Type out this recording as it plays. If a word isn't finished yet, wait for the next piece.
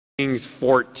Kings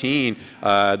 14.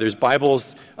 There's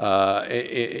Bibles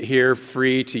here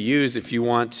free to use if you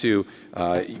want to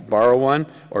borrow one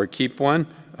or keep one.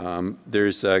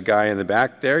 There's a guy in the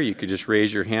back there. You could just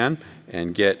raise your hand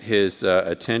and get his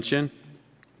attention,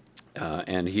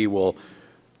 and he will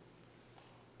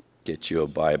get you a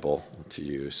Bible to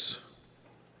use.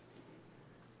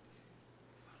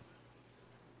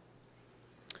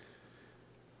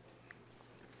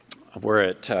 We're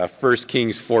at 1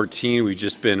 Kings 14. We've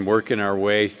just been working our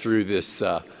way through this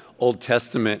Old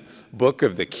Testament book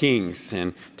of the Kings.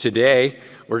 And today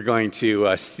we're going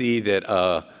to see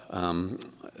that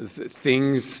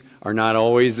things are not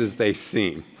always as they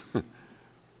seem.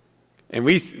 And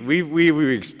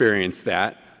we experienced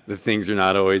that things are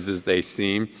not always as they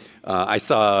seem.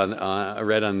 I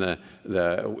read on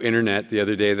the internet the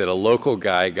other day that a local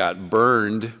guy got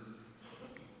burned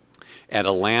at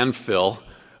a landfill.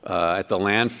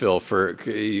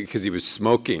 Because he was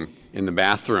smoking in the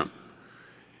bathroom.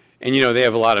 And they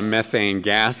have a lot of methane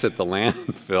gas at the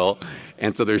landfill,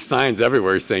 and so there's signs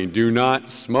everywhere saying, do not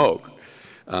smoke.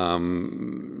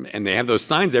 And they have those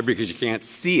signs there because you can't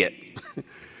see it.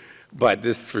 But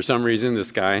for some reason,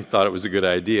 this guy thought it was a good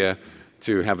idea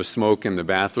to have a smoke in the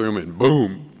bathroom, and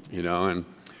boom,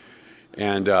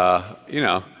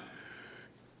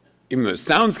 even though it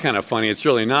sounds kind of funny, it's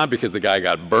really not, because the guy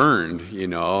got burned,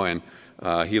 and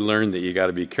he learned that you got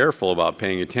to be careful about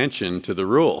paying attention to the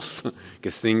rules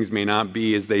because things may not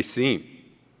be as they seem.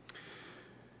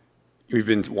 We've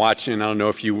been watching, I don't know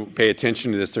if you pay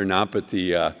attention to this or not, but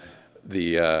the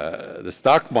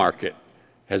stock market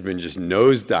has been just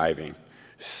nosediving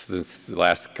since the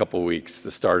last couple of weeks,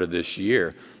 the start of this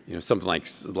year. Something like,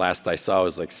 last I saw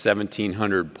was like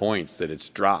 1,700 points that it's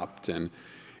dropped. And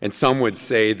some would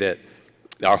say that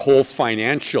our whole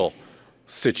financial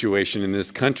situation in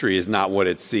this country is not what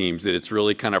it seems, that it's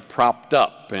really kind of propped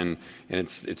up and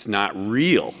it's not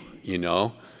real,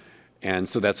 And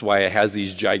so that's why it has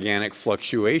these gigantic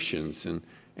fluctuations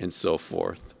and so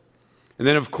forth. And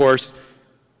then, of course,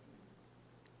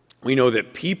 we know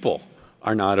that people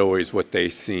are not always what they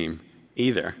seem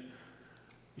either.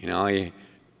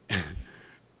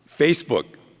 Facebook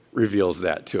reveals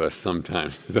that to us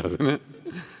sometimes, doesn't it?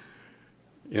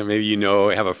 Maybe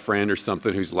have a friend or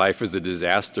something whose life is a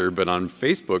disaster, but on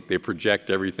Facebook they project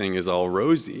everything is all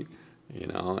rosy,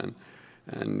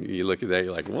 and you look at that,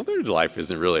 you're like, well, their life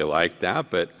isn't really like that,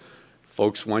 but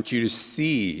folks want you to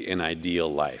see an ideal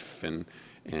life and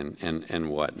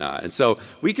whatnot. And so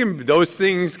those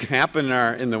things happen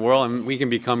in the world, and we can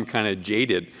become kind of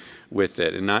jaded with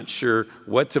it and not sure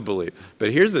what to believe.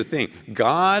 But here's the thing,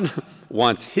 God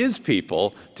wants his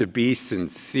people to be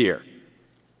sincere,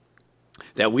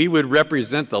 that we would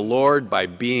represent the Lord by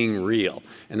being real.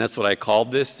 And that's what I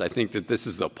called this. I think that this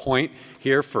is the point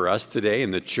here for us today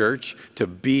in the church, to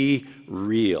be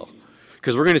real.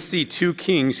 Because we're going to see two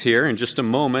kings here in just a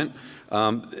moment,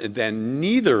 that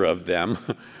neither of them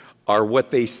are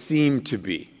what they seem to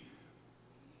be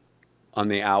on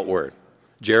the outward.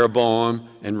 Jeroboam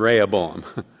and Rehoboam.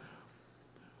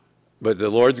 But the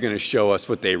Lord's going to show us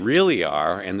what they really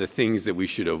are and the things that we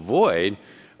should avoid,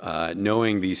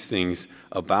 knowing these things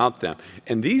about them.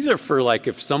 And these are for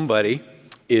if somebody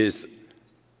is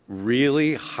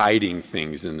really hiding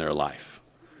things in their life.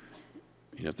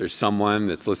 If there's someone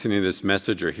that's listening to this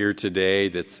message or here today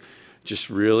that's just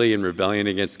really in rebellion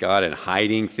against God and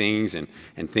hiding things and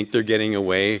think they're getting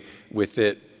away with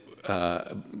it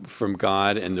from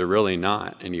God, and they're really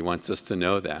not, and he wants us to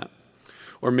know that.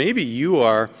 Or maybe you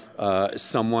are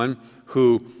someone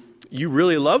who you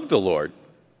really love the Lord,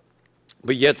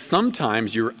 but yet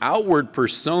sometimes your outward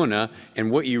persona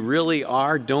and what you really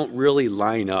are don't really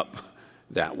line up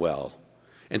that well.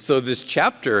 And so this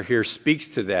chapter here speaks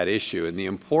to that issue and the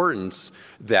importance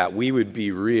that we would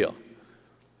be real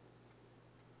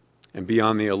and be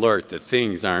on the alert that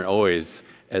things aren't always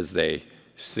as they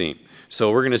seem.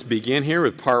 So we're going to begin here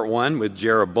with part 1 with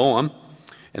Jeroboam,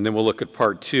 and then we'll look at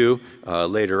part 2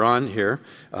 later on here.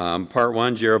 Part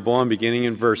 1, Jeroboam, beginning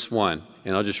in verse 1.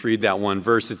 And I'll just read that one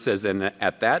verse. It says, and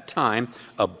at that time,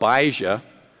 Abijah,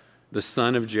 the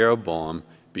son of Jeroboam,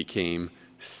 became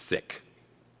sick.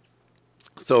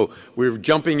 So we're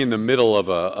jumping in the middle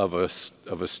of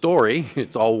a story.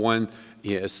 It's all one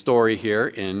story here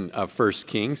in 1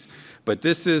 Kings. But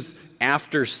this is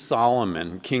after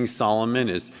Solomon. King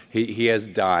Solomon he has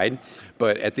died.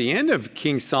 But at the end of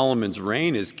King Solomon's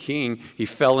reign as king, he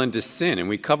fell into sin, and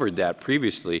we covered that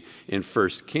previously in 1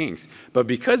 Kings. But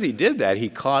because he did that, he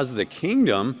caused the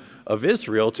kingdom of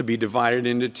Israel to be divided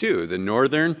into two, the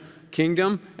northern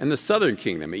kingdom and the southern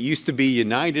kingdom. It used to be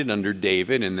united under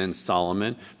David and then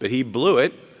Solomon, but he blew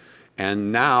it,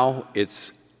 and now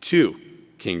it's 2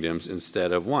 kingdoms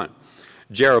instead of 1.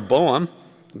 Jeroboam,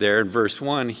 there in verse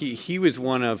 1, he was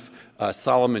one of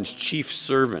Solomon's chief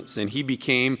servants, and he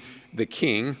became the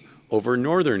king over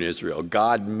northern Israel.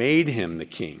 God made him the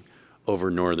king over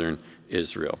northern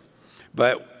Israel.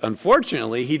 But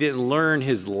unfortunately, he didn't learn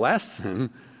a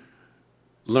lesson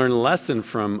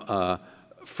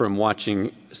from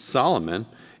watching Solomon,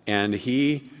 and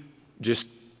he just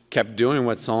kept doing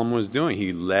what Solomon was doing.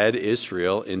 He led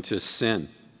Israel into sin.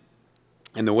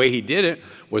 And the way he did it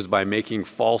was by making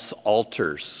false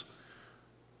altars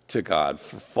to God,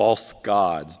 false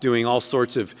gods, doing all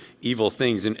sorts of evil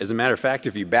things. And as a matter of fact,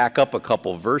 if you back up a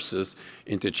couple verses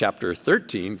into chapter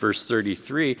 13, verse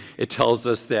 33, it tells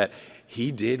us that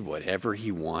he did whatever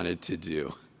he wanted to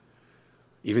do.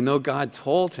 Even though God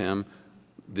told him,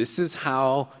 this is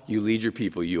how you lead your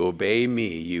people. You obey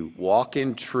me. You walk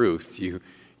in truth.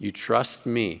 You trust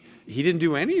me. He didn't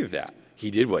do any of that.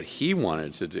 He did what he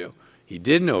wanted to do. He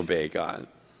didn't obey God.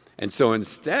 And so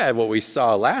instead, what we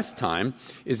saw last time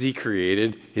is he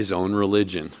created his own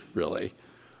religion, really.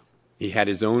 He had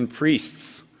his own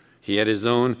priests. He had his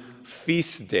own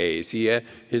feast days. He had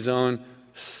his own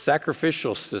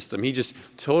sacrificial system. He just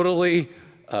totally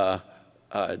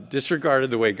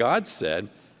disregarded the way God said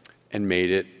and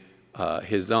made it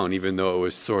his own, even though it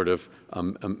was sort of a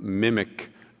mimic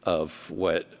of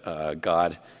what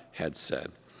God had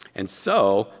said. And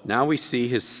so now we see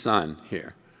his son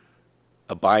here,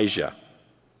 Abijah.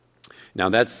 Now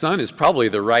that son is probably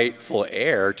the rightful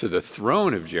heir to the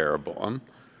throne of Jeroboam,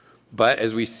 but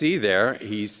as we see there,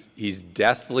 he's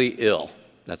deathly ill.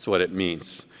 That's what it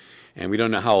means. And we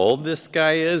don't know how old this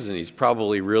guy is, and he's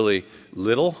probably really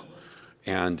little.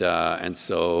 And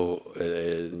so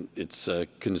it's a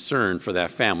concern for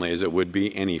that family, as it would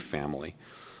be any family.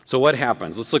 So what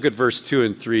happens? Let's look at verse 2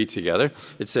 and 3 together.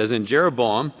 It says, and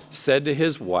Jeroboam said to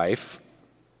his wife,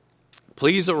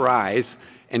 please arise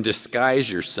and disguise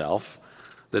yourself,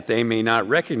 that they may not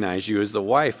recognize you as the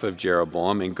wife of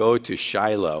Jeroboam, and go to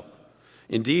Shiloh.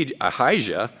 Indeed,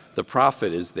 Ahijah, the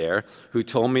prophet, is there, who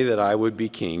told me that I would be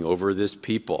king over this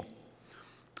people.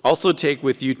 Also take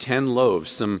with you 10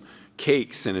 loaves, some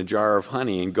cakes, and a jar of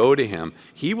honey, and go to him.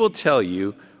 He will tell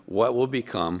you what will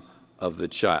become of the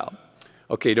child.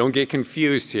 Okay, don't get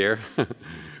confused here.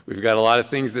 We've got a lot of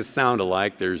things that sound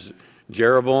alike. There's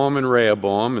Jeroboam and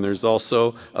Rehoboam, and there's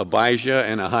also Abijah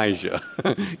and Ahijah.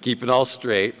 Keep it all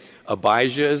straight.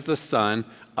 Abijah is the son.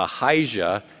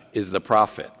 Ahijah is the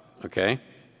prophet, okay?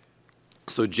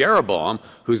 So Jeroboam,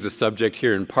 who's the subject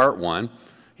here in part 1,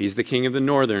 he's the king of the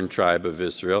northern tribe of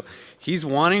Israel. He's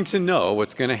wanting to know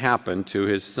what's going to happen to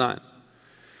his son.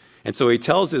 And so he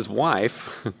tells his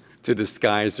wife to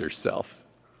disguise herself,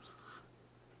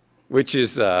 which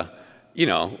is,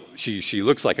 she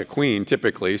looks like a queen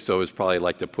typically, so it's probably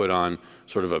like to put on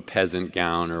sort of a peasant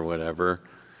gown or whatever.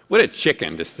 What a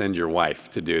chicken to send your wife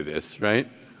to do this, right?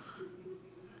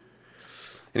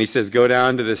 And he says, go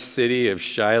down to the city of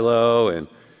Shiloh and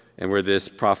where this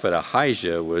prophet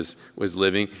Ahijah was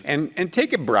living, and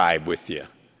take a bribe with you,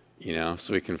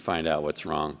 so we can find out what's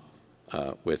wrong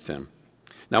with him.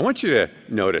 Now, I want you to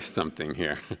notice something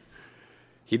here.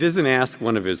 He doesn't ask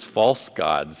one of his false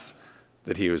gods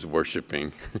that he was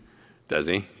worshiping, does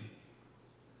he?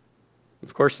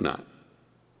 Of course not.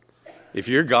 If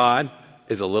your God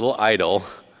is a little idol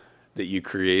that you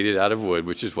created out of wood,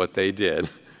 which is what they did,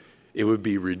 it would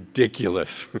be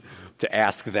ridiculous to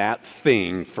ask that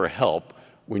thing for help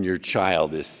when your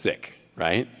child is sick,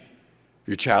 right? If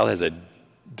your child has a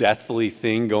deathly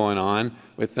thing going on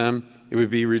with them, it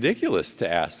would be ridiculous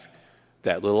to ask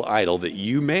that little idol that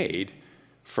you made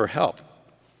for help.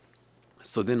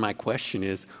 So then my question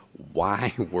is,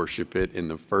 why worship it in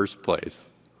the first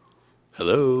place?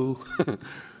 Hello? You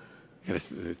got to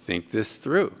think this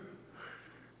through.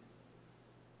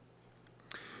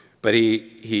 But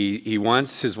he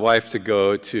wants his wife to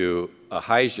go to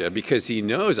Ahijah because he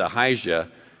knows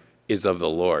Ahijah is of the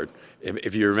Lord.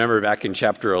 If you remember back in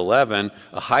chapter 11,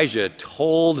 Ahijah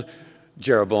told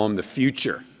Jeroboam the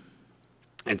future,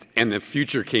 and the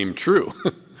future came true.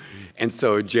 And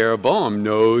so Jeroboam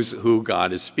knows who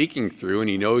God is speaking through, and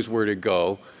he knows where to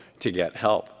go to get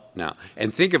help now.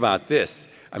 And think about this.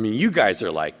 I mean, you guys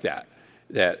are like that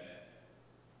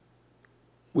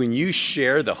when you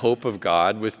share the hope of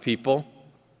God with people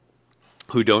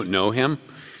who don't know him,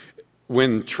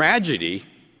 when tragedy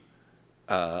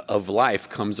of life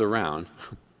comes around,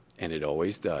 and it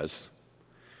always does,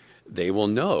 they will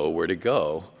know where to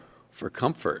go for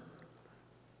comfort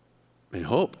and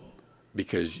hope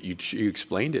because you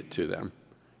explained it to them.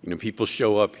 People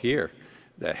show up here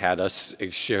that had us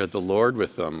share the Lord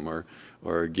with them,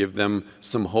 or give them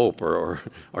some hope, or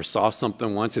saw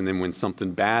something once, and then when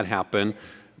something bad happened,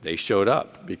 they showed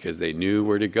up because they knew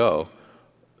where to go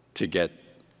to get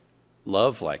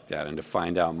love like that and to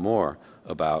find out more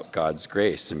about God's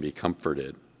grace and be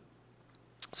comforted.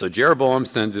 So Jeroboam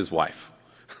sends his wife.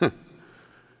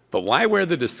 But why wear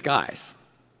the disguise?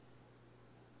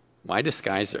 Why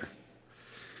disguise her?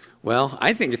 Well,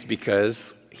 I think it's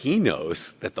because he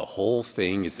knows that the whole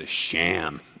thing is a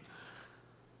sham.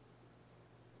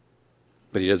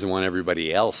 But he doesn't want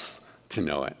everybody else to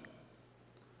know it.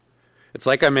 It's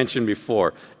like I mentioned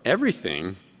before,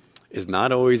 everything is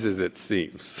not always as it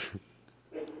seems.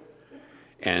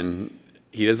 And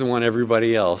he doesn't want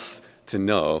everybody else to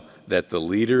know that the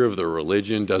leader of the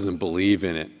religion doesn't believe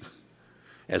in it.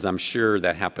 As I'm sure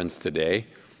that happens today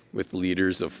with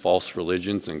leaders of false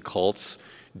religions and cults,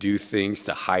 do things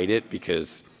to hide it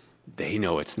because they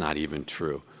know it's not even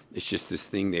true. It's just this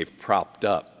thing they've propped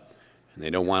up, and they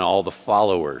don't want all the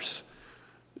followers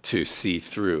to see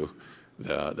through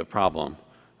the problem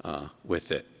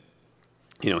with it.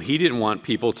 You know, he didn't want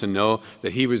people to know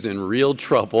that he was in real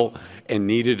trouble and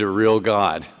needed a real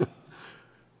God.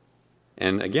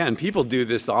 And again, people do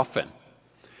this often.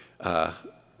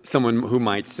 Someone who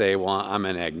might say, well, I'm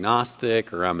an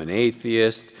agnostic or I'm an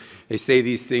atheist. They say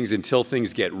these things until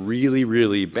things get really,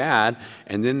 really bad,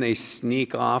 and then they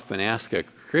sneak off and ask a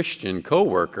Christian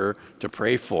coworker to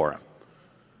pray for them.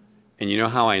 And you know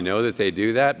how I know that they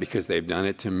do that? Because they've done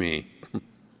it to me.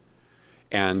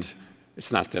 And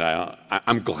it's not that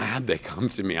I'm glad they come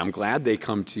to me. I'm glad they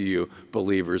come to you,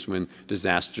 believers, when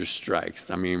disaster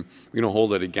strikes. I mean, we don't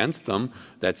hold it against them.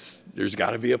 There's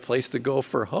got to be a place to go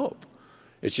for hope.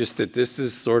 It's just that this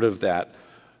is sort of that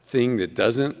thing that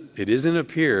doesn't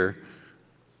appear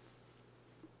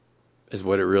as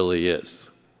what it really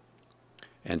is.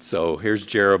 And so here's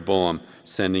Jeroboam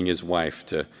sending his wife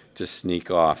to sneak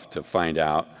off to find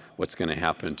out what's going to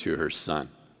happen to her son.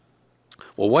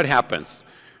 Well, what happens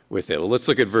with it? Well, let's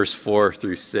look at verse 4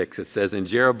 through 6. It says, and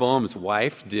Jeroboam's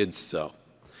wife did so.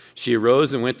 She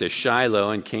arose and went to Shiloh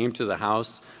and came to the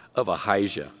house of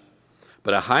Ahijah.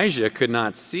 But Ahijah could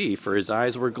not see, for his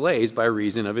eyes were glazed by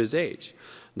reason of his age.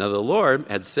 Now the Lord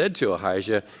had said to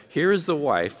Ahijah, here is the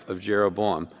wife of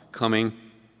Jeroboam coming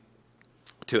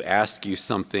to ask you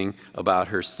something about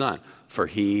her son, for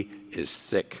he is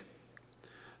sick.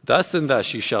 Thus and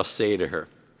thus you shall say to her,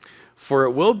 for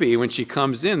it will be when she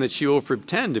comes in that she will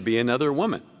pretend to be another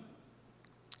woman.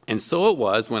 And so it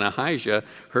was when Ahijah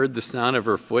heard the sound of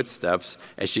her footsteps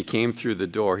as she came through the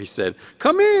door, he said,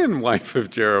 come in, wife of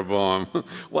Jeroboam.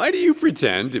 Why do you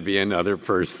pretend to be another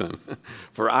person?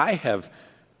 For I have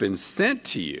been sent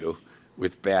to you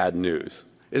with bad news.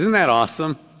 Isn't that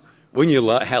awesome? Wouldn't you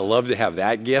love to have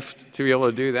that gift, to be able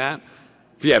to do that?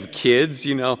 If you have kids,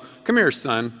 you know, come here,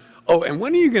 son. Oh, and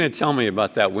when are you going to tell me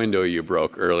about that window you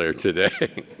broke earlier today?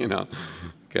 You know,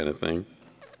 kind of thing.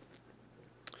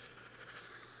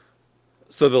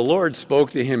 So the Lord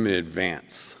spoke to him in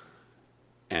advance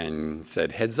and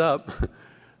said, heads up,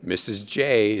 Mrs.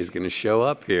 J is going to show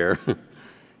up here,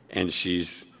 and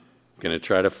she's going to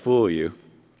try to fool you.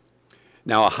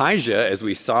 Now, Ahijah, as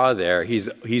we saw there, he's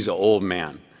an old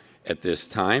man at this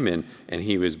time, and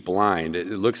he was blind. It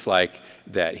looks like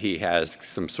that he has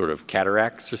some sort of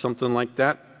cataracts or something like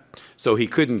that. So he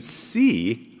couldn't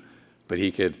see, but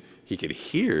he could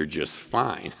hear just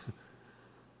fine.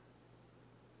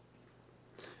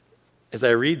 As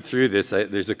I read through this,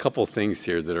 there's a couple things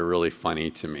here that are really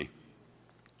funny to me.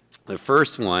 The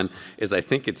first one is I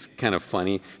think it's kind of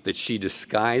funny that she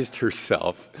disguised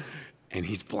herself and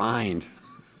he's blind.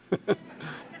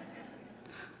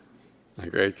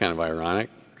 Like, right? Kind of ironic.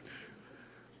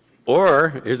 Or,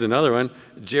 here's another one,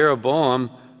 Jeroboam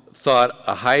thought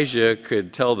Ahijah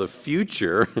could tell the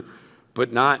future,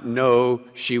 but not know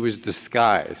she was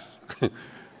disguised.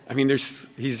 I mean, he's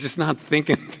just not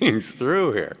thinking things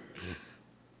through here.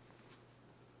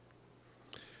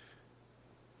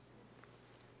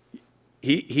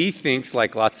 He thinks,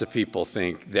 like lots of people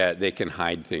think, that they can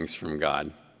hide things from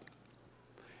God.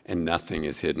 And nothing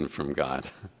is hidden from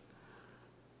God.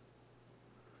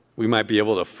 We might be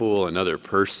able to fool another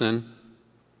person,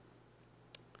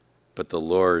 but the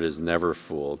Lord is never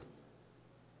fooled.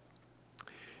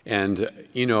 And,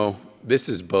 you know, this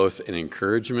is both an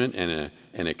encouragement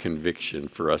and a conviction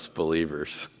for us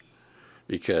believers.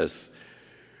 Because,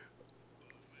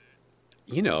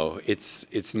 you know,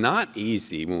 it's not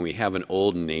easy when we have an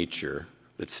old nature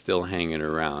that's still hanging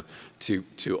around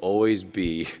to always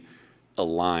be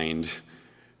aligned,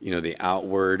 you know, the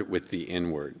outward with the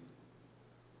inward.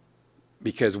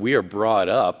 Because we are brought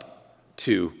up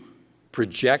to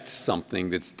project something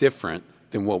that's different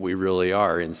than what we really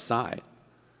are inside.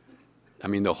 I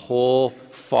mean, the whole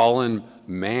fallen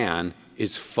man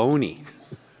is phony.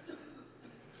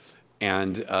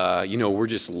 And, we're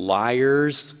just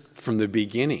liars from the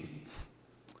beginning.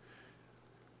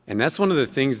 And that's one of the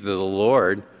things that the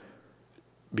Lord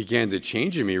began to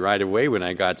change in me right away when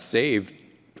I got saved,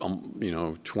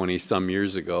 20-some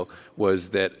years ago, was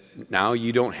that now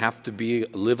you don't have to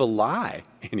live a lie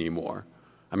anymore.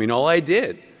 I mean, all I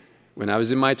did when I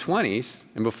was in my 20s,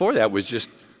 and before that, I was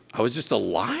just a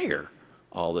liar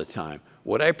all the time.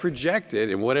 What I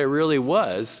projected and what I really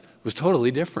was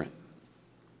totally different.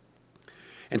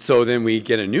 And so then we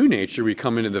get a new nature, we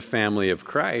come into the family of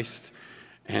Christ,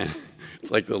 and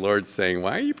it's like the Lord's saying,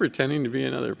 why are you pretending to be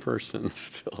another person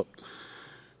still?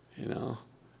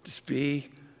 Just be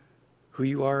who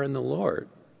you are in the Lord.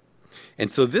 And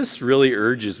so this really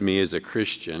urges me as a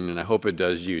Christian, and I hope it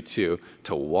does you too,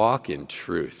 to walk in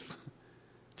truth.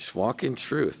 Just walk in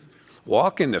truth.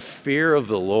 Walk in the fear of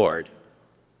the Lord.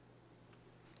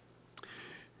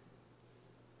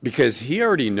 Because he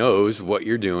already knows what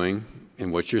you're doing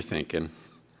and what you're thinking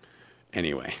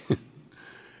anyway.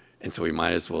 And so we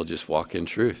might as well just walk in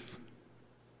truth.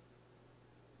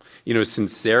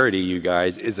 Sincerity, you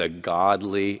guys, is a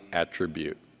godly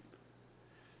attribute.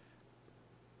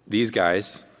 These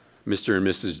guys, Mr. and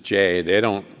Mrs. J, they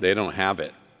don't have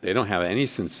it. They don't have any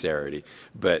sincerity,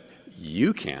 but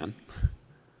you can.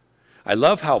 I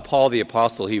love how Paul the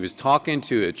Apostle, he was talking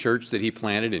to a church that he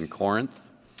planted in Corinth,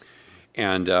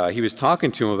 and he was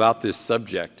talking to them about this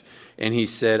subject, and he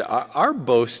said, our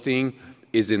boasting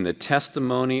is in the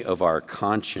testimony of our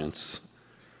conscience,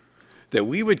 that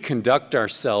we would conduct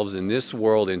ourselves in this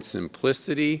world in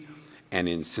simplicity and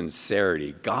in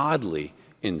sincerity, godly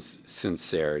in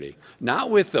sincerity,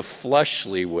 not with the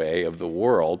fleshly way of the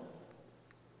world,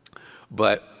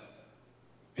 but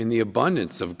in the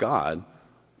abundance of God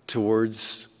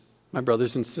towards my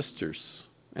brothers and sisters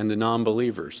and the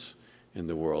non-believers in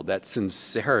the world, that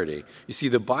sincerity. You see,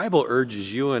 the Bible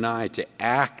urges you and I to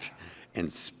act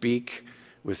and speak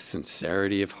with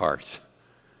sincerity of heart.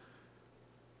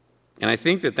 And I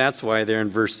think that that's why there in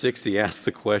verse 6 he asks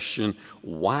the question,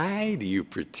 why do you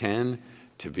pretend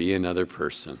to be another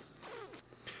person?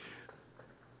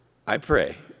 I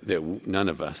pray that none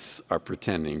of us are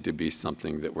pretending to be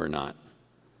something that we're not.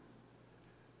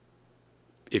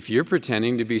 If you're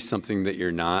pretending to be something that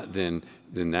you're not, then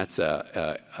that's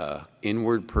a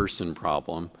inward person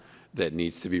problem that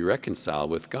needs to be reconciled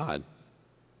with God.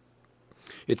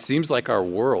 It seems like our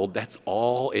world, that's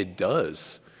all it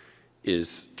does,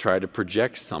 is try to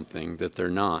project something that they're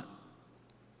not.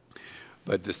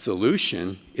 But the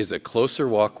solution is a closer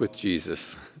walk with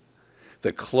Jesus.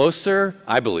 The closer,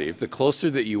 I believe, the closer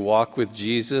that you walk with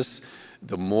Jesus,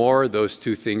 the more those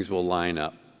two things will line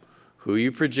up. Who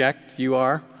you project you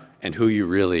are and who you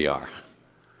really are.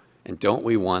 And don't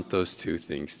we want those two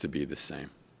things to be the same?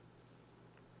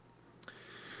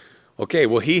 Okay,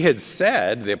 well, he had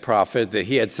said, the prophet, that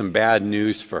he had some bad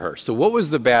news for her. So what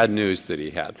was the bad news that he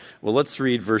had? Well, let's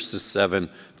read verses 7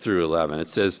 through 11. It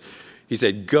says, he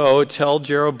said, "Go, tell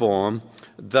Jeroboam,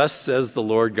 thus says the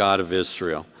Lord God of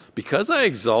Israel, because I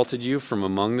exalted you from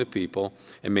among the people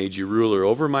and made you ruler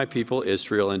over my people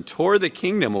Israel and tore the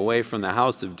kingdom away from the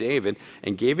house of David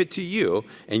and gave it to you,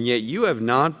 and yet you have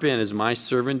not been as my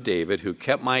servant David, who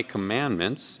kept my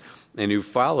commandments and who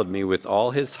followed me with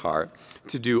all his heart,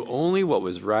 to do only what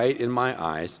was right in my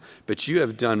eyes, but you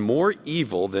have done more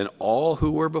evil than all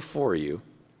who were before you.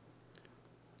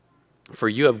 For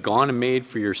you have gone and made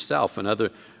for yourself and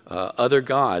other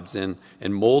gods and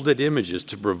molded images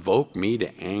to provoke me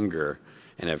to anger,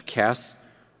 and have cast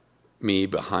me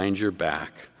behind your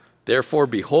back. Therefore,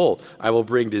 behold, I will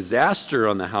bring disaster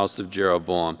on the house of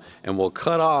Jeroboam, and will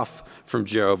cut off from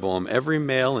Jeroboam every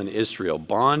male in Israel,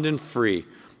 bond and free.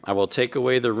 I will take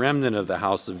away the remnant of the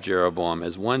house of Jeroboam,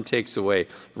 as one takes away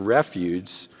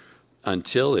refuse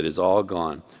until it is all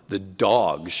gone. The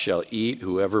dogs shall eat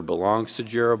whoever belongs to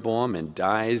Jeroboam and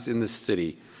dies in the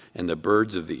city, and the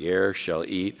birds of the air shall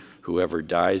eat whoever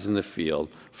dies in the field,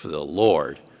 for the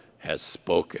Lord has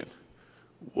spoken."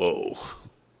 Whoa.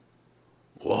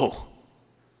 Whoa.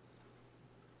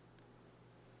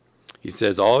 He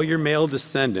says, all your male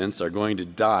descendants are going to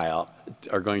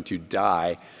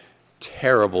die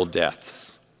terrible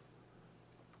deaths.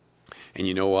 And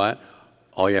you know what?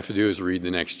 All you have to do is read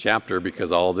the next chapter,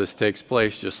 because all this takes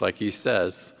place just like he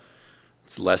says.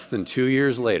 It's less than 2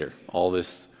 years later, all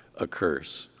this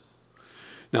occurs.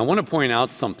 Now, I want to point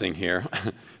out something here.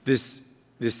 This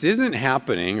isn't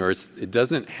happening, or it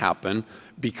doesn't happen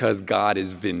because God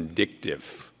is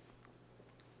vindictive.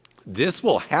 This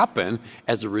will happen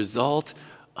as a result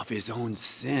of his own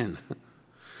sin.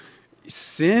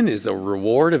 Sin is a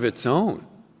reward of its own.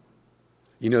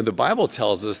 You know, the Bible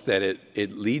tells us that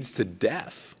it leads to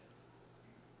death.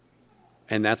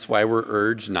 And that's why we're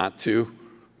urged not to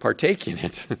partake in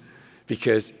it,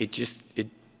 because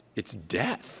it's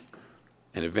death.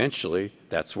 And eventually,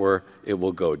 that's where it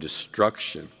will go,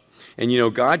 destruction. And you know,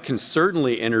 God can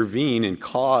certainly intervene and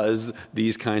cause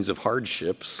these kinds of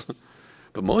hardships,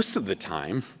 but most of the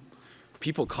time,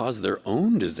 people cause their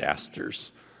own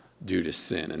disasters due to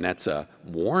sin. And that's a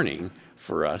warning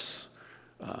for us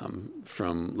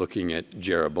from looking at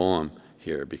Jeroboam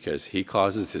here, because he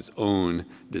causes his own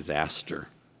disaster.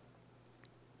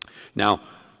 Now,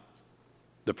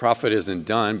 the prophet isn't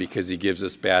done, because he gives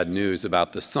us bad news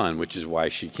about the son, which is why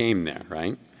she came there,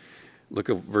 right? Look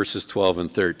at verses 12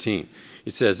 and 13.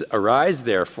 It says, "Arise,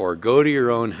 therefore, go to your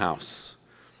own house.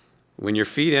 When your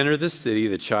feet enter the city,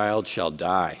 the child shall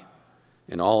die,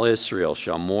 and all Israel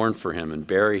shall mourn for him and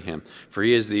bury him. For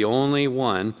he is the only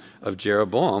one of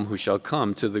Jeroboam who shall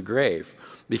come to the grave,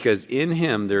 because in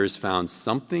him there is found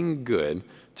something good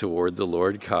toward the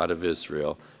Lord God of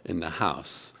Israel in the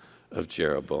house of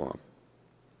Jeroboam."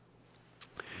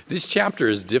 This chapter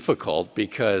is difficult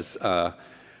because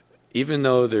even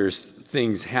though there's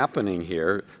things happening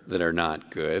here that are not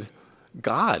good,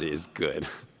 God is good.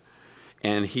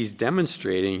 And he's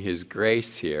demonstrating his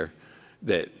grace here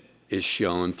that is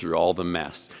shown through all the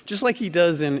mess, just like he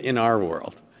does in our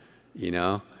world. You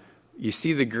know, you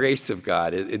see the grace of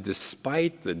God,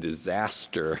 despite the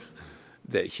disaster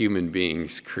that human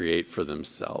beings create for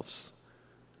themselves.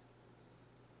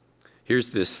 Here's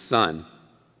this son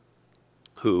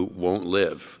who won't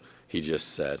live, he just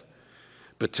said.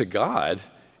 But to God,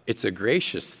 it's a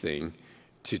gracious thing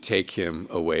to take him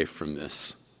away from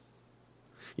this.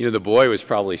 You know, the boy was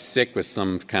probably sick with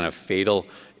some kind of fatal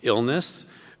illness,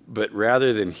 but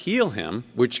rather than heal him,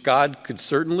 which God could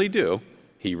certainly do,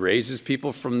 he raises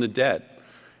people from the dead.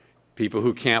 People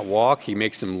who can't walk, he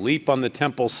makes them leap on the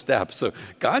temple steps. So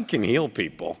God can heal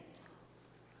people.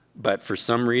 But for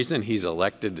some reason, he's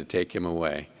elected to take him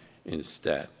away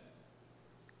instead.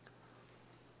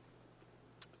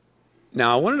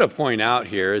 Now, I wanted to point out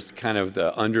here is kind of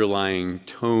the underlying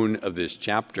tone of this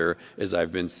chapter, as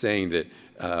I've been saying, that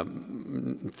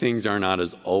things are not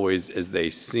as always as they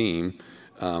seem.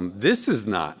 This is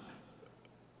not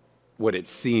what it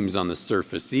seems on the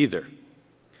surface either.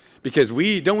 Because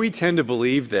don't we tend to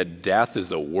believe that death is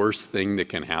the worst thing that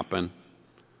can happen?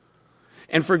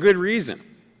 And for good reason.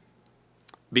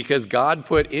 Because God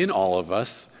put in all of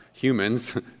us,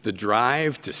 humans, the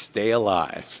drive to stay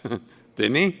alive.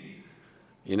 Didn't he?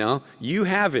 You know, you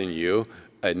have in you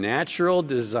a natural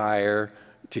desire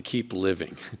to keep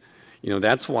living. You know,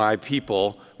 that's why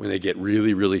people, when they get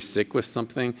really, really sick with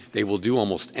something, they will do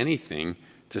almost anything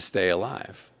to stay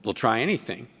alive. They'll try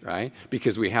anything, right?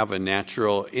 Because we have a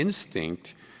natural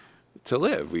instinct to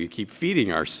live. We keep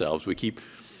feeding ourselves. We keep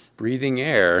breathing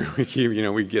air. We keep,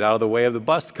 we get out of the way of the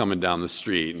bus coming down the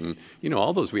street. And,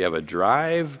 all those, we have a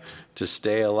drive to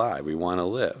stay alive. We want to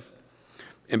live.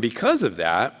 And because of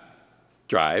that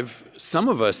drive, some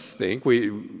of us think,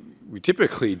 we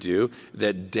typically do,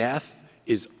 that death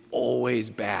is always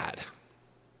bad.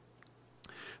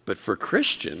 But for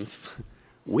Christians,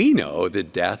 we know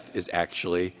that death is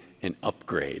actually an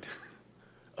upgrade,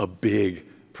 a big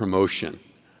promotion.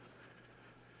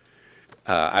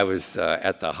 I was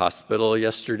at the hospital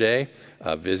yesterday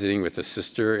visiting with a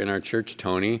sister in our church,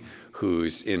 Tony,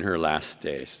 who's in her last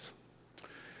days.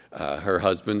 Her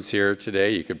husband's here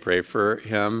today. You could pray for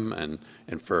him and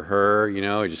for her.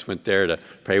 I just went there to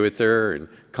pray with her and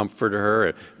comfort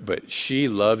her. But she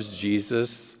loves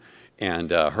Jesus,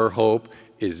 and her hope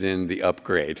is in the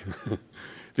upgrade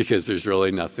because there's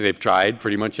really nothing. They've tried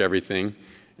pretty much everything,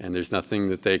 and there's nothing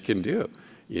that they can do.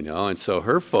 And so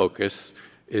her focus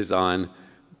is on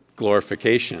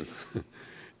glorification,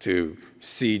 to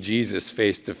see Jesus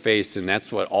face to face, and that's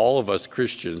what all of us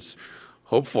Christians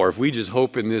hope for. If we just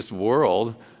hope in this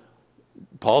world,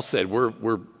 Paul said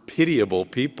we're pitiable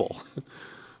people.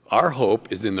 Our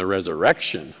hope is in the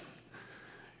resurrection,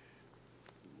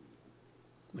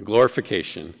 the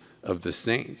glorification of the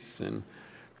saints,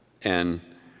 and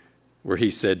where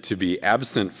he said to be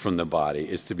absent from the body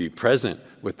is to be present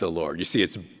with the Lord. You see,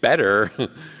 it's better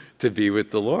to be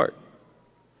with the Lord.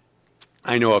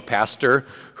 I know a pastor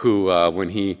who, when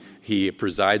he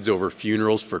presides over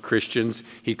funerals for Christians,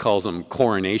 he calls them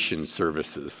coronation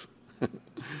services.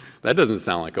 That doesn't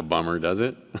sound like a bummer, does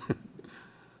it?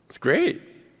 It's great.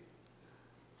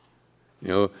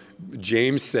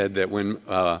 James said that when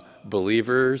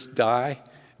believers die,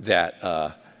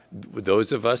 that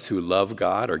those of us who love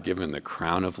God are given the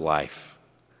crown of life.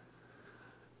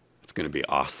 It's going to be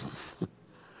awesome.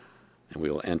 And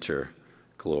we will enter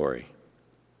glory.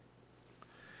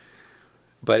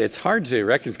 But it's hard to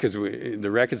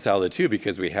reconcile the two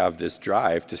because we have this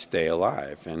drive to stay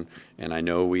alive. And I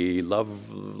know we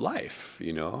love life,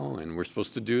 and we're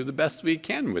supposed to do the best we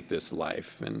can with this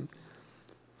life.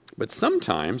 But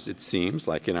sometimes it seems,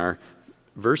 like in our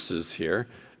verses here,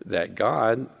 that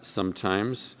God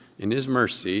sometimes, in his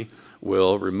mercy,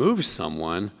 will remove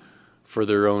someone for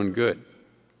their own good.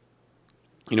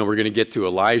 We're going to get to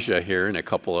Elijah here in a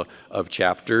couple of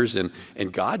chapters, and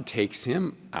God takes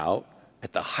him out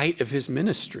at the height of his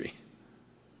ministry.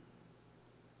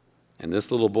 And this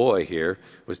little boy here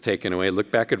was taken away.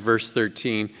 Look back at verse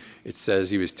 13. It says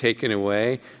he was taken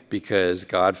away because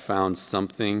God found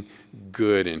something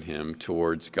good in him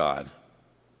towards God.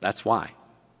 That's why.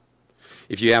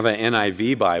 If you have an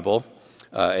NIV Bible,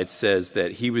 it says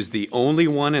that he was the only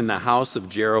one in the house of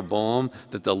Jeroboam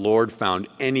that the Lord found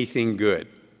anything good.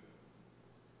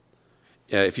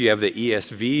 If you have the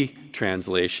ESV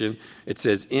translation, it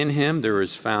says, in him there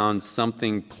was found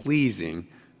something pleasing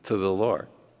to the Lord.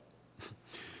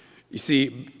 You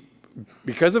see,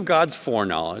 because of God's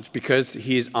foreknowledge, because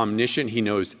he is omniscient, he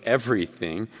knows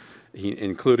everything,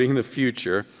 including the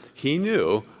future, he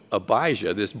knew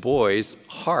Abijah, this boy's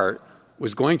heart,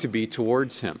 was going to be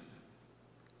towards him.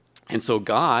 And so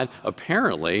God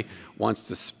apparently wants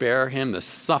to spare him the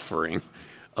suffering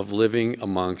of living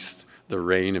amongst the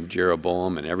reign of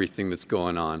Jeroboam and everything that's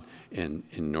going on in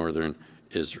northern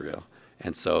Israel.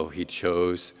 And so he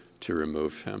chose to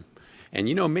remove him. And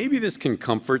maybe this can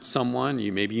comfort someone.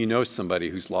 Maybe you know somebody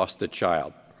who's lost a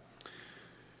child.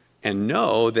 And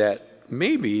know that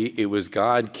maybe it was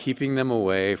God keeping them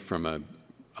away from a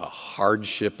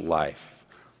hardship life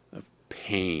of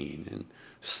pain and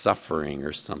suffering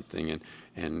or something.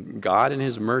 And God in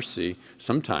his mercy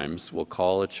sometimes will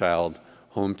call a child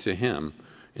home to him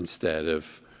instead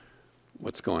of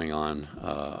what's going on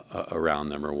around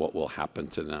them or what will happen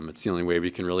to them. It's the only way we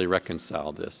can really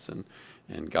reconcile this,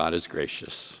 and God is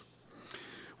gracious.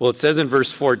 Well, it says in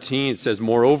verse 14, it says,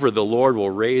 moreover, the Lord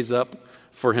will raise up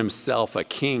for himself a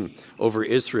king over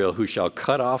Israel who shall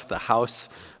cut off the house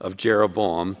of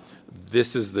Jeroboam.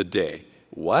 This is the day.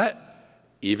 What?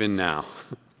 Even now.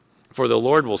 For the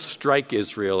Lord will strike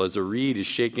Israel as a reed is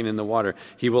shaken in the water.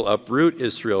 He will uproot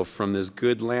Israel from this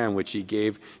good land which he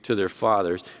gave to their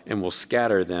fathers, and will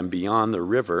scatter them beyond the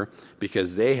river,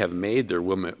 because they have made their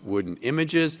wooden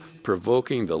images,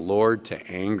 provoking the Lord to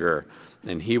anger.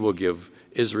 And he will give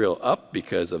Israel up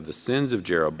because of the sins of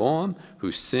Jeroboam,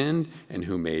 who sinned and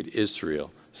who made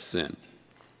Israel sin.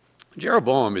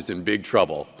 Jeroboam is in big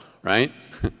trouble, right?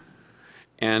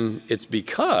 And it's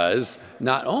because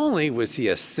not only was he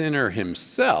a sinner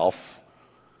himself,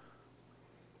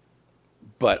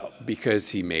 but because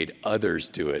he made others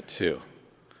do it too.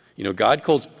 God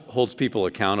holds people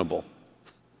accountable.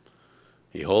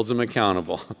 He holds them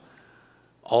accountable.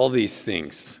 All these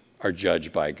things are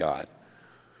judged by God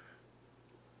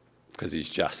because he's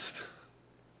just.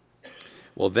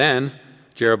 Well, then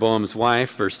Jeroboam's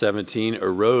wife, verse 17,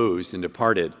 arose and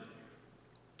departed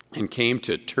and came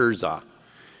to Tirzah.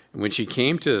 And when she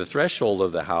came to the threshold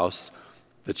of the house,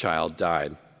 the child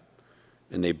died.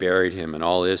 And they buried him, and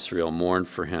all Israel mourned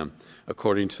for him,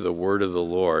 according to the word of the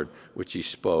Lord, which he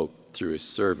spoke through his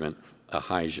servant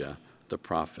Ahijah the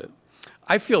prophet.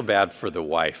 I feel bad for the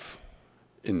wife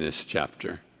in this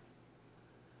chapter.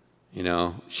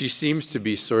 She seems to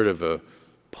be sort of a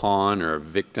pawn or a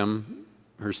victim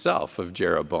herself of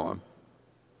Jeroboam.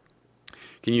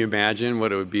 Can you imagine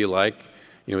what it would be like?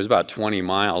 It was about 20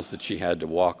 miles that she had to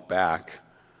walk back.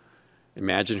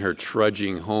 Imagine her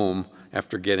trudging home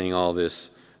after getting all this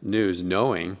news,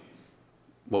 knowing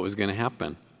what was going to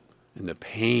happen and the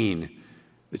pain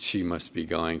that she must be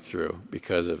going through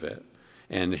because of it.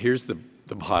 And here's the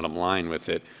bottom line with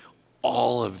it.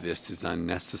 All of this is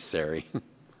unnecessary.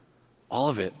 All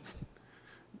of it.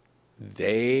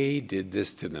 They did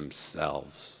this to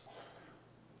themselves.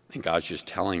 And God's just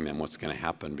telling them what's going to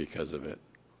happen because of it.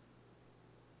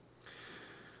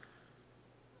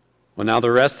 Well, now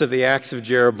the rest of the acts of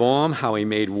Jeroboam, how he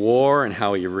made war and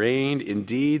how he reigned,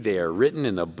 indeed, they are written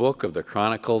in the book of the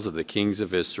Chronicles of the Kings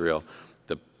of Israel.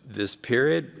 The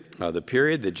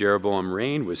period that Jeroboam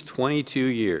reigned was 22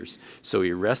 years. So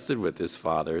he rested with his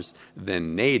fathers.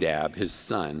 Then Nadab, his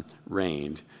son,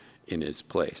 reigned in his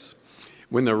place.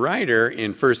 When the writer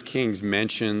in 1 Kings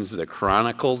mentions the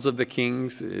Chronicles of the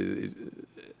Kings,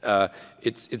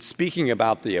 it's speaking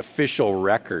about the official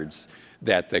records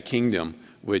that the kingdom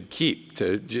would keep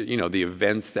to, the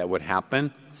events that would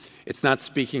happen. It's not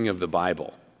speaking of the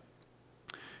Bible.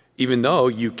 Even though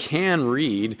you can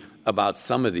read about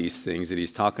some of these things that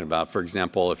he's talking about. For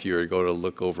example, if you were to go to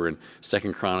look over in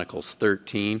 2 Chronicles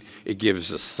 13, it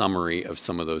gives a summary of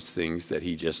some of those things that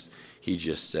he just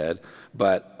said.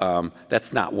 But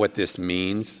that's not what this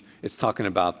means. It's talking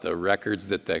about the records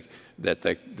that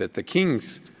the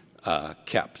kings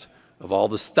kept of all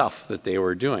the stuff that they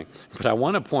were doing. But I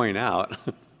want to point out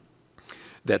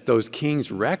that those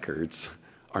kings' records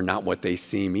are not what they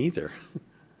seem either.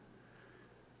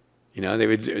 You know, they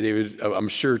would, I'm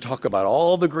sure, talk about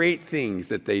all the great things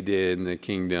that they did in the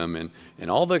kingdom and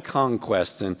all the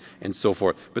conquests and so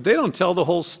forth. But they don't tell the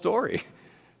whole story.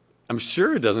 I'm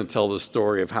sure it doesn't tell the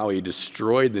story of how he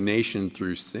destroyed the nation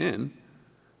through sin.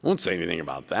 It won't say anything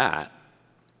about that.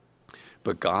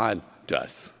 But God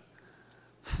does.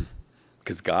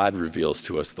 Because God reveals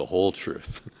to us the whole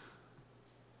truth.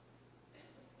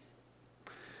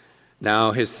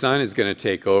 Now, his son is going to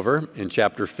take over in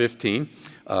chapter 15.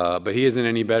 But he isn't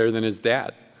any better than his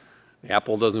dad. The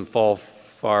apple doesn't fall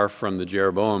far from the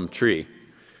Jeroboam tree.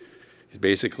 He's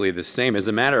basically the same. As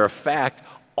a matter of fact,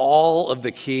 all of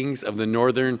the kings of the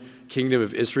northern kingdom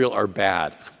of Israel are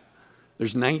bad.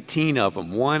 There's 19 of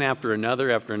them, one after another,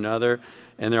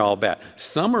 and they're all bad.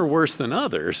 Some are worse than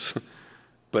others,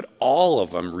 but all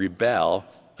of them rebel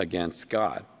against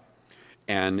God.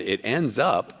 And it ends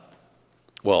up,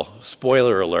 well,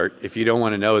 spoiler alert, if you don't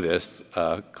want to know this,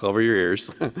 cover your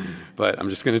ears, but I'm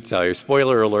just going to tell you,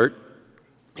 spoiler alert,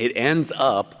 it ends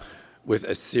up with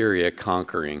Assyria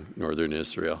conquering northern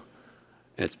Israel.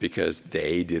 And it's because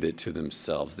they did it to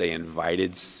themselves. They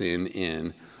invited sin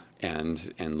in, and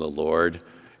the Lord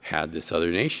had this other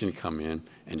nation come in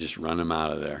and just run them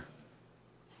out of there.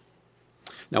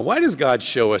 Now, why does God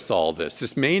show us all this?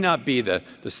 This may not be the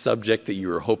subject that you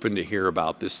were hoping to hear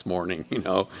about this morning, you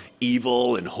know,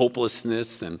 evil and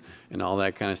hopelessness and all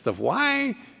that kind of stuff.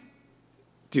 Why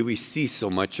do we see so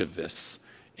much of this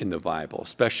in the Bible,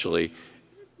 especially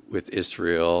with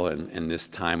Israel and this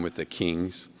time with the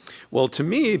kings? Well, to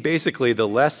me, basically the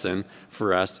lesson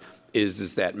for us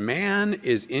is that man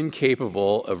is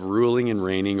incapable of ruling and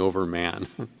reigning over man.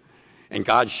 And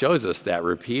God shows us that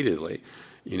repeatedly.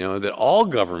 You know, that all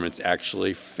governments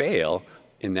actually fail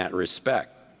in that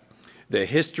respect. The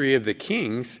history of the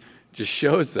kings just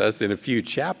shows us in a few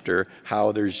chapters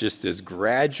how there's just this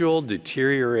gradual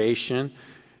deterioration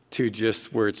to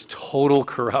just where it's total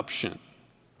corruption.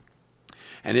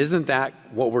 And isn't that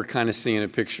what we're kind of seeing a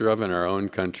picture of in our own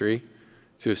country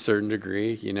to a certain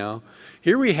degree, you know?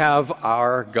 Here we have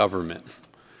our government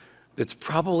that's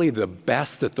probably the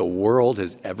best that the world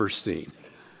has ever seen.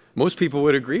 Most people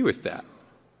would agree with that.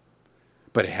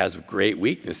 But it has great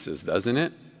weaknesses, doesn't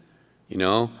it? You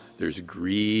know, there's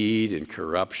greed and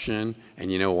corruption.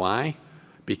 And you know why?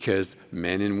 Because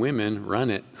men and women run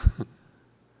it.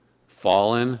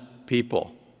 Fallen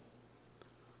people.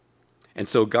 And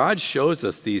so God shows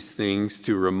us these things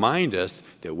to remind us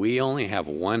that we only have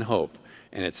one hope.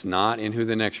 And it's not in who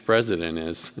the next president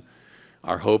is.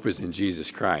 Our hope is in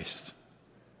Jesus Christ.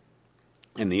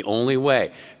 And the only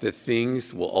way that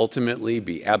things will ultimately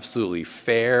be absolutely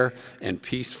fair and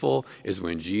peaceful is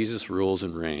when Jesus rules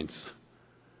and reigns.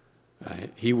 Right?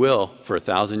 He will for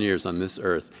 1,000 years on this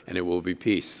earth, and it will be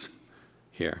peace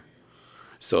here.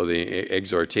 So the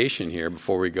exhortation here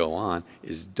before we go on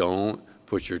is don't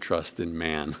put your trust in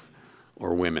man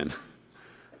or women.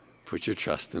 Put your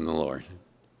trust in the Lord.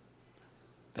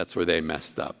 That's where they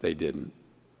messed up. They didn't.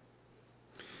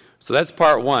 So that's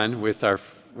part one with our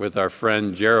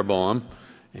friend Jeroboam,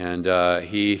 and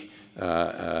he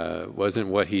wasn't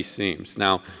what he seems.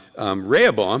 Now,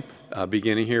 Rehoboam,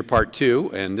 beginning here, part two,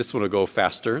 and this one will go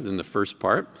faster than the first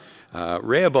part.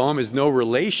 Rehoboam is no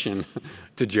relation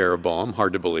to Jeroboam,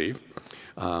 hard to believe,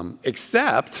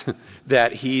 except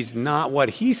that he's not what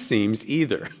he seems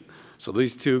either. So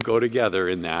these two go together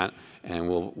in that, and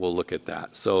we'll look at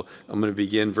that. So I'm going to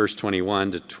begin verse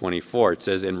 21 to 24. It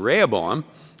says, "And Rehoboam,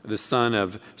 the son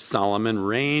of Solomon,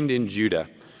 reigned in Judah.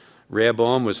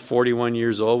 Rehoboam was 41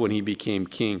 years old when he became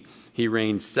king. He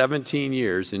reigned 17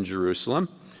 years in Jerusalem,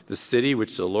 the city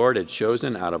which the Lord had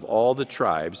chosen out of all the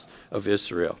tribes of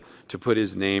Israel to put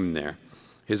his name there.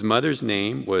 His mother's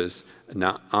name was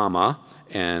Naamah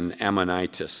and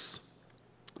Ammonitis.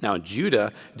 Now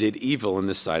Judah did evil in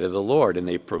the sight of the Lord, and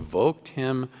they provoked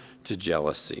him to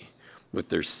jealousy with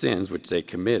their sins which they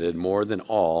committed more than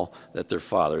all that their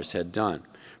fathers had done.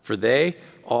 For they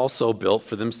also built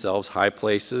for themselves high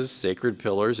places, sacred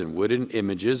pillars, and wooden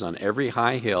images on every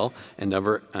high hill and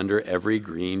under every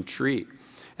green tree.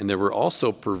 And there were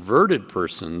also perverted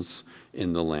persons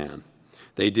in the land.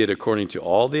 They did according to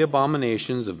all the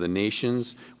abominations of the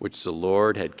nations which the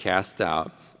Lord had cast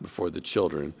out before the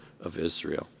children of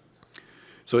Israel."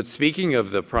 So it's speaking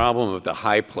of the problem of the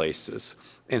high places.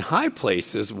 And high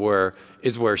places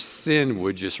is where sin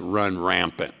would just run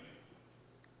rampant.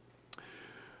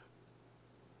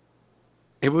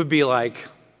 It would be like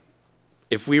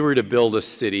if we were to build a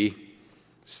city,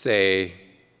 say,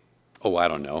 oh, I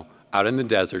don't know, out in the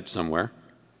desert somewhere,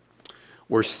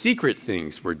 where secret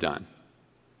things were done.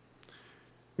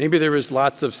 Maybe there was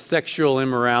lots of sexual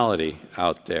immorality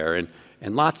out there and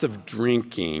lots of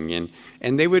drinking,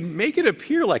 and they would make it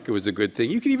appear like it was a good thing.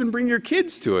 You could even bring your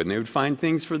kids to it, and they would find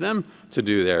things for them to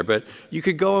do there. But you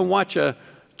could go and watch a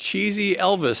cheesy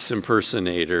Elvis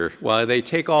impersonator while they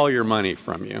take all your money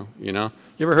from you, you know?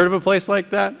 You ever heard of a place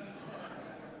like that?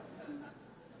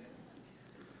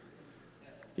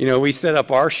 You know, we set up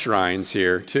our shrines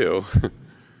here, too.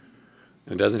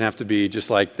 It doesn't have to be just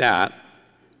like that.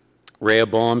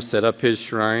 Rehoboam set up his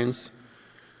shrines.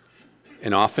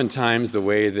 And oftentimes the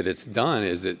way that it's done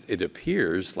is it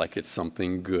appears like it's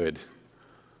something good,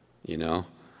 you know,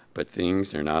 but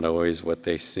things are not always what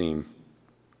they seem.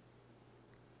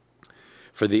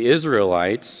 For the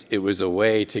Israelites, it was a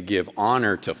way to give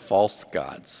honor to false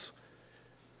gods.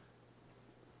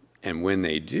 And when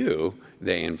they do,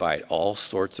 they invite all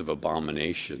sorts of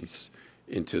abominations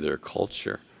into their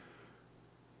culture.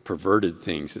 Perverted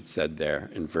things, it said there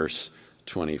in verse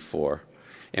 24.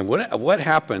 And what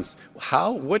happens,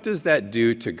 what does that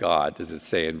do to God, does it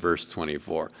say in verse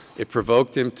 24? It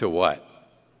provoked him to what?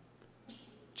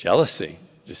 Jealousy.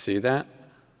 Did you see that?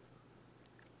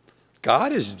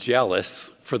 God is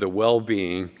jealous for the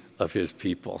well-being of his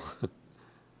people.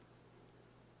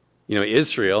 You know,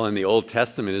 Israel in the Old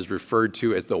Testament is referred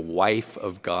to as the wife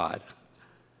of God.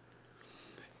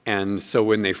 And so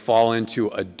when they fall into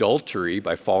adultery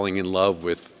by falling in love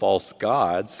with false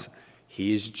gods,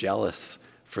 he is jealous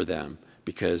for them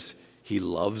because he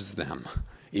loves them.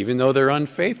 Even though they're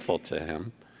unfaithful to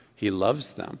him, he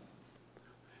loves them.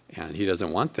 And he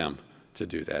doesn't want them to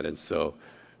do that. And so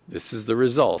this is the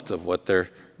result of what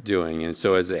they're doing. And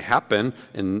so as it happened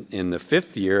in the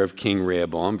 5th year of King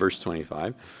Rehoboam, verse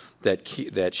 25, that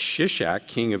Shishak,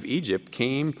 king of Egypt,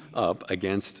 came up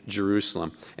against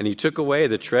Jerusalem. And he took away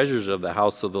the treasures of the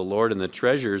house of the Lord and the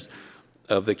treasures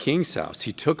of the king's house.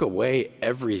 He took away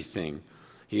everything.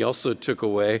 He also took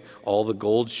away all the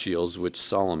gold shields which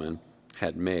Solomon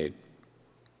had made.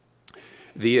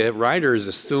 The writer is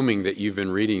assuming that you've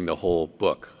been reading the whole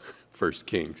book, 1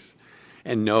 Kings,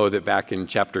 and know that back in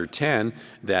chapter 10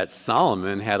 that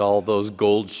Solomon had all those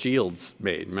gold shields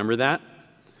made. Remember that?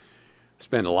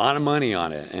 Spent a lot of money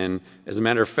on it. And as a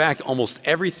matter of fact, almost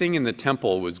everything in the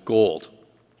temple was gold.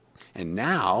 And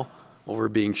now what we're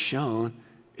being shown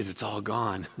is it's all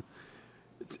gone.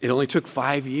 It only took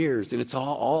 5 years, and it's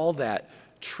all that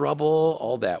trouble,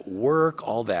 all that work,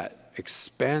 all that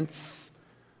expense,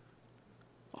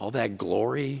 all that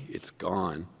glory, it's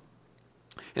gone.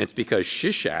 And it's because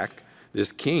Shishak,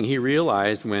 this king, he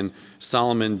realized when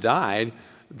Solomon died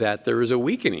that there was a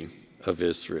weakening of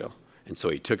Israel. And so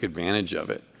he took advantage of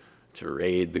it to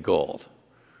raid the gold.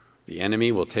 The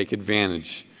enemy will take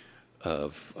advantage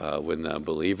of when the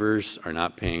believers are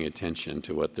not paying attention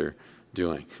to what they're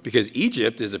doing. Because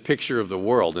Egypt is a picture of the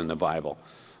world in the Bible,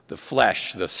 the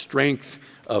flesh, the strength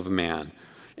of man.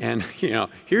 And, you know,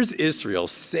 here's Israel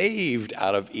saved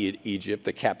out of Egypt,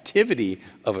 the captivity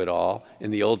of it all. In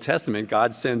the Old Testament,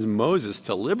 God sends Moses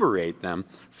to liberate them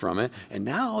from it. And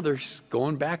now they're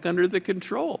going back under the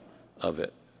control of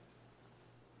it.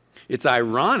 It's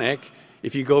ironic,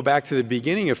 if you go back to the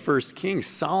beginning of 1 Kings,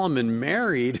 Solomon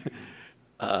married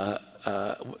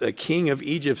a king of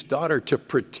Egypt's daughter to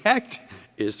protect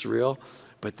Israel,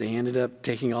 but they ended up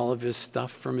taking all of his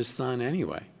stuff from his son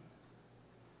anyway.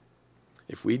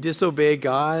 If we disobey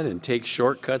God and take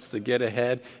shortcuts to get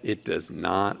ahead, it does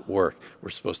not work. We're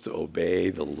supposed to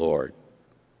obey the Lord.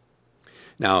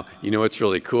 Now, you know what's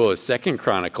really cool is 2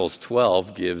 Chronicles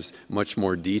 12 gives much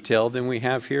more detail than we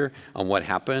have here on what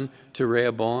happened to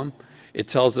Rehoboam. It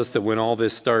tells us that when all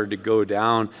this started to go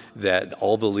down, that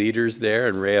all the leaders there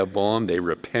in Rehoboam, they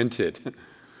repented.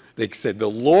 They said, the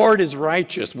Lord is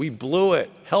righteous. We blew it.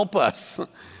 Help us.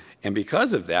 And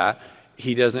because of that,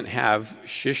 he doesn't have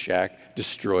Shishak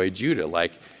destroy Judah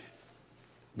like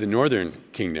the northern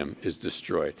kingdom is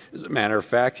destroyed. As a matter of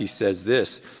fact, he says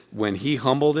this, when he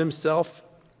humbled himself,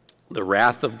 the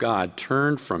wrath of God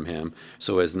turned from him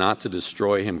so as not to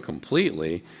destroy him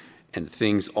completely, and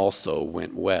things also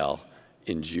went well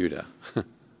in Judah.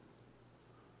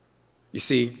 You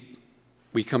see,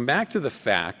 we come back to the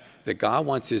fact that God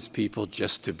wants his people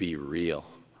just to be real,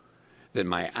 that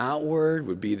my outward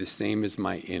would be the same as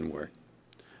my inward,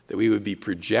 that we would be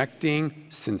projecting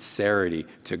sincerity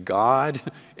to God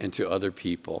and to other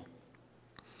people.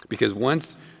 Because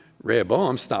once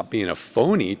Rehoboam stopped being a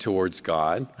phony towards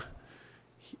God,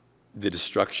 the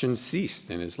destruction ceased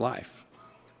in his life.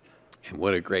 And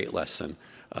what a great lesson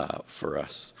for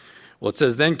us. Well, it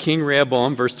says, then King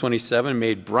Rehoboam, verse 27,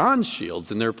 made bronze shields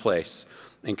in their place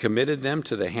and committed them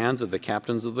to the hands of the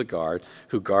captains of the guard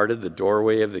who guarded the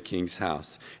doorway of the king's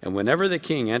house. And whenever the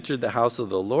king entered the house of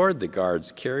the Lord, the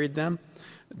guards carried them,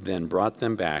 then brought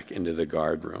them back into the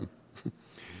guard room.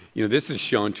 This is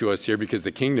shown to us here because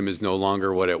the kingdom is no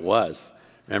longer what it was.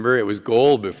 Remember, it was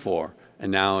gold before,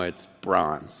 and now it's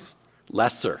bronze,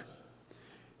 lesser.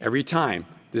 Every time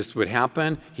this would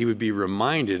happen, he would be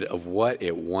reminded of what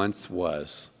it once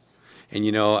was.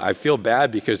 And, I feel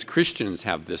bad because Christians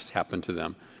have this happen to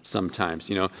them sometimes.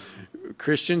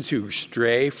 Christians who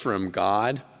stray from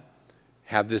God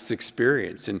have this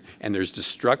experience, and there's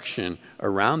destruction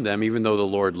around them. Even though the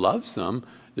Lord loves them,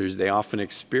 they often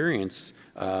experience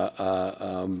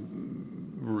the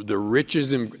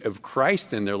riches of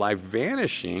Christ in their life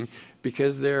vanishing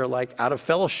because they're like out of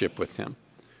fellowship with him.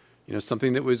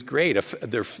 Something that was great,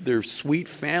 their sweet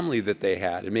family that they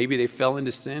had. And maybe they fell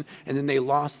into sin, and then they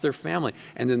lost their family.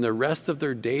 And then the rest of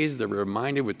their days, they're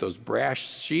reminded with those brash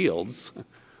shields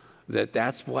that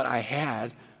that's what I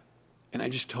had, and I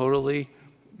just totally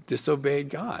disobeyed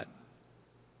God.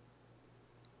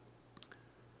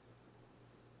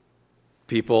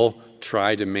 People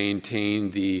try to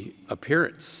maintain the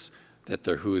appearance that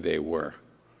they're who they were.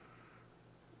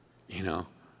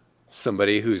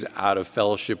 Somebody who's out of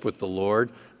fellowship with the Lord,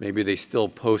 maybe they still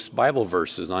post Bible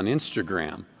verses on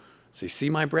Instagram. Say, see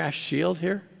my brass shield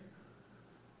here?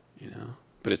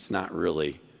 But it's not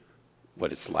really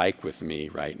what it's like with me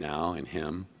right now and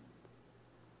him.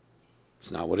 It's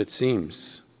not what it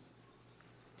seems.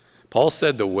 Paul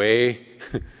said the way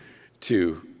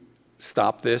to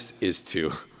stop this is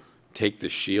to take the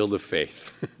shield of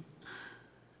faith.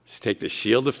 Just take the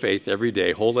shield of faith every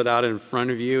day, hold it out in front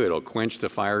of you, it'll quench the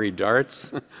fiery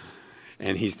darts.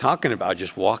 And he's talking about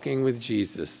just walking with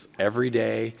Jesus every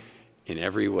day in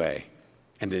every way.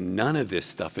 And then none of this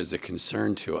stuff is a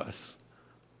concern to us.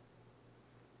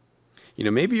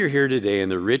 Maybe you're here today and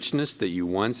the richness that you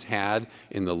once had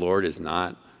in the Lord is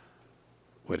not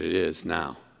what it is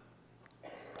now.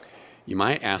 You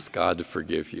might ask God to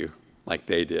forgive you like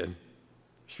they did.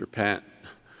 Just repent.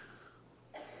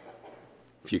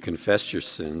 If you confess your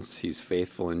sins, he's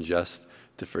faithful and just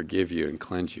to forgive you and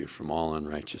cleanse you from all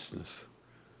unrighteousness.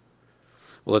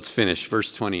 Well, let's finish.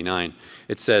 Verse 29.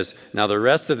 It says, now the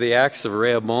rest of the acts of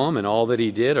Rehoboam and all that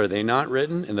he did, are they not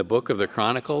written in the book of the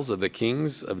Chronicles of the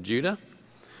kings of Judah?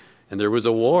 And there was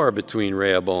a war between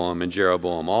Rehoboam and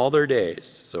Jeroboam all their days.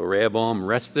 So Rehoboam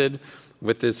rested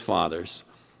with his fathers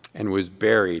and was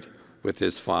buried with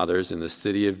his fathers in the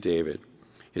city of David.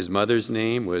 His mother's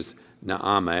name was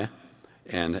Naamah,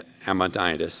 and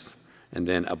Amadidas, and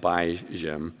then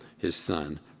Abijam, his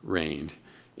son, reigned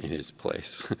in his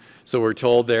place. So we're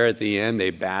told there at the end they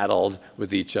battled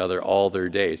with each other all their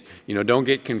days. Don't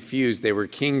get confused. They were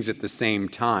kings at the same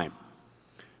time.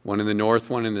 One in the north,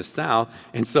 one in the south.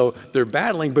 And so they're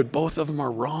battling, but both of them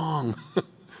are wrong.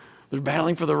 They're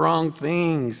battling for the wrong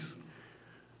things.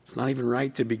 It's not even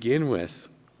right to begin with.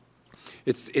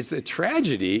 It's a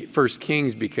tragedy, 1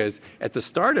 Kings, because at the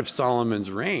start of Solomon's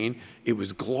reign, it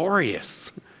was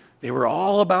glorious. They were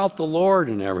all about the Lord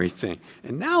and everything.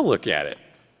 And now look at it.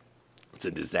 It's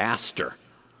a disaster.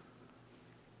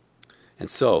 And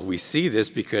so we see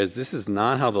this because this is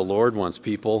not how the Lord wants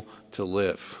people to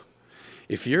live.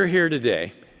 If you're here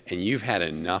today and you've had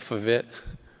enough of it,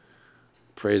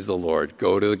 praise the Lord.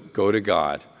 Go to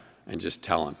God and just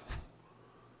tell him.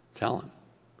 Tell him.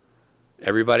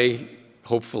 Everybody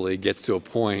hopefully gets to a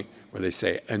point where they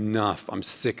say, enough, I'm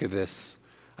sick of this.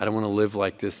 I don't want to live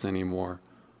like this anymore.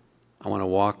 I want to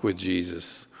walk with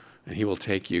Jesus, and he will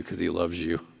take you because he loves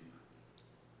you.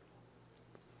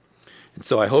 And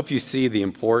so I hope you see the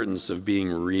importance of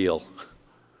being real,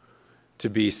 to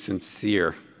be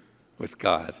sincere with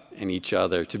God and each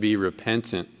other, to be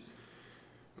repentant,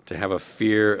 to have a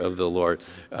fear of the Lord.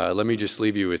 Let me just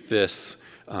leave you with this.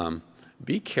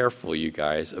 Be careful, you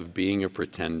guys, of being a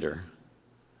pretender.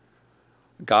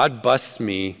 God busts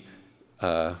me,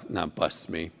 not busts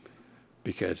me,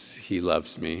 because he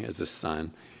loves me as a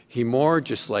son. He more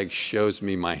just like shows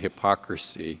me my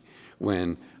hypocrisy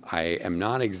when I am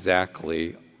not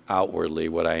exactly outwardly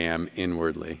what I am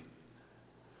inwardly.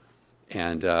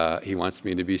 And he wants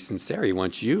me to be sincere. He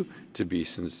wants you to be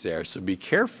sincere. So be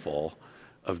careful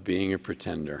of being a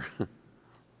pretender.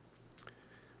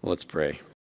 Let's pray.